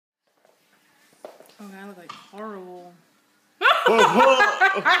Oh, I look like horrible.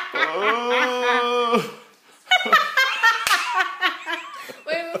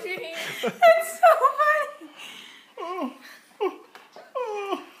 Wait, move your hand. That's so funny.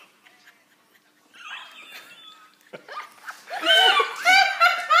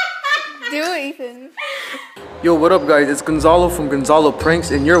 Do it, Ethan. Yo, what up guys? It's Gonzalo from Gonzalo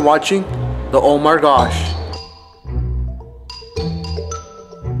Pranks and you're watching the Omar Gosh.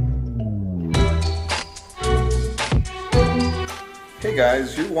 Hey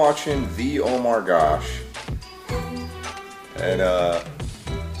guys, you're watching the Omar Gosh. And I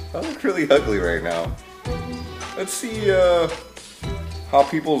look really ugly right now. Let's see how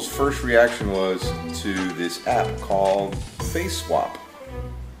people's first reaction was to this app called Face Swap.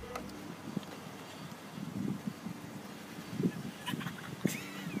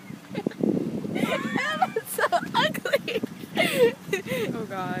 That's so ugly. Oh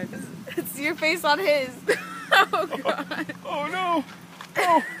god. It's your face on his. Oh god. Oh no!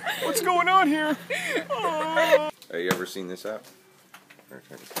 Oh, what's going on here? Oh. Have you ever seen this app? No,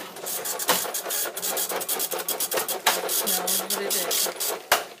 what is it?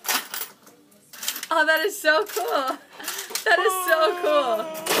 Oh, that is so cool. That is so cool.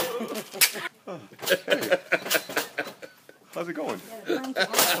 How's it going?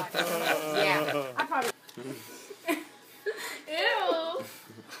 Yeah. I probably. Ew.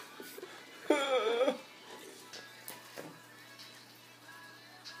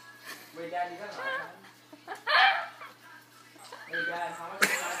 Wait, Dad, you got an iPad? Hey, Dad, how much is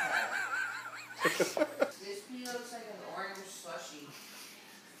an iPad? This pea looks like an orange slushie.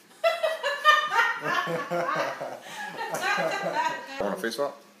 Want a face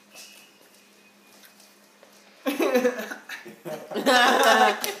swap?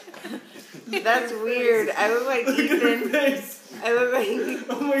 That's weird. I look like Ethan. I look like.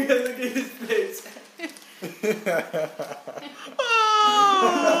 Oh my god, look at his face.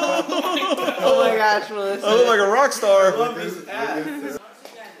 Oh my gosh, Melissa. I look like a rock star. I love this app.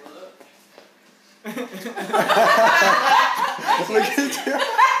 Look at you.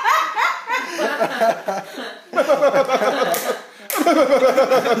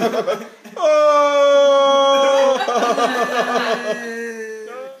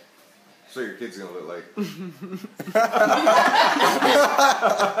 So your kid's gonna look like.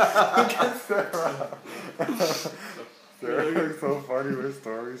 Sarah looks so funny with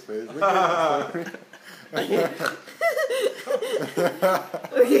Stormy's face. Look at Stormy.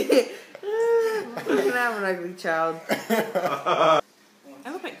 We're gonna have an ugly child. I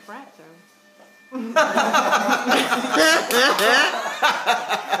look like crap though.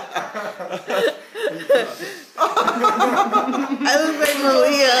 I look like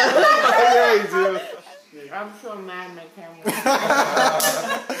Malia. Yeah, you do. I'm so mad at my camera.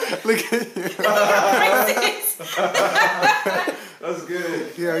 Look at you. That's good.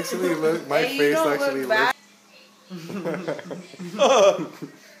 He actually looked, my Hey, face actually looked.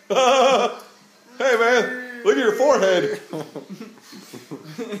 Hey man, look at your forehead.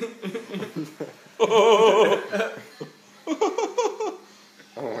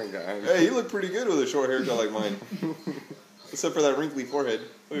 Oh my god. Hey, you look pretty good with a short haircut like mine. Except for that wrinkly forehead.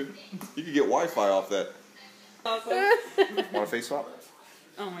 You could get Wi-Fi off that. Want a face swap?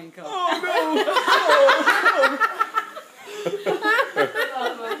 Oh my god. Oh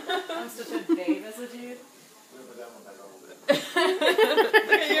I'm such a babe as a dude. Look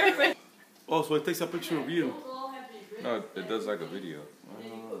at your face. Oh, so it takes a picture of you. no! No, it does like a video.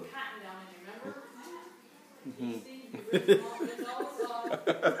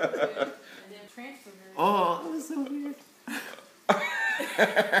 Oh, that's so weird.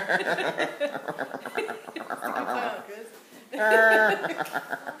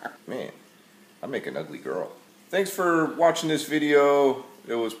 Man, I make an ugly girl. Thanks for watching this video.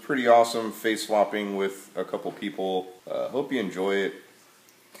 It was pretty awesome face swapping with a couple people. Hope you enjoy it.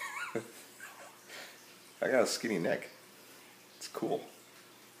 I got a skinny neck. It's cool.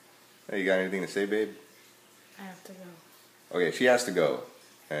 Hey, you got anything to say, babe? I have to go. Okay, she has to go.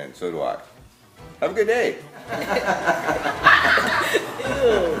 And so do I. Have a good day.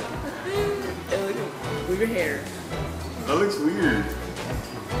 Ew. Look at hair. That looks weird.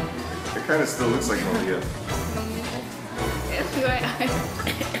 It kind of still looks like Malia. Okay.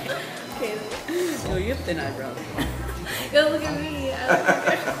 Oh, you have thin eyebrows. Yo, look at me.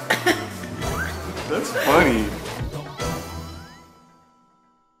 That's funny.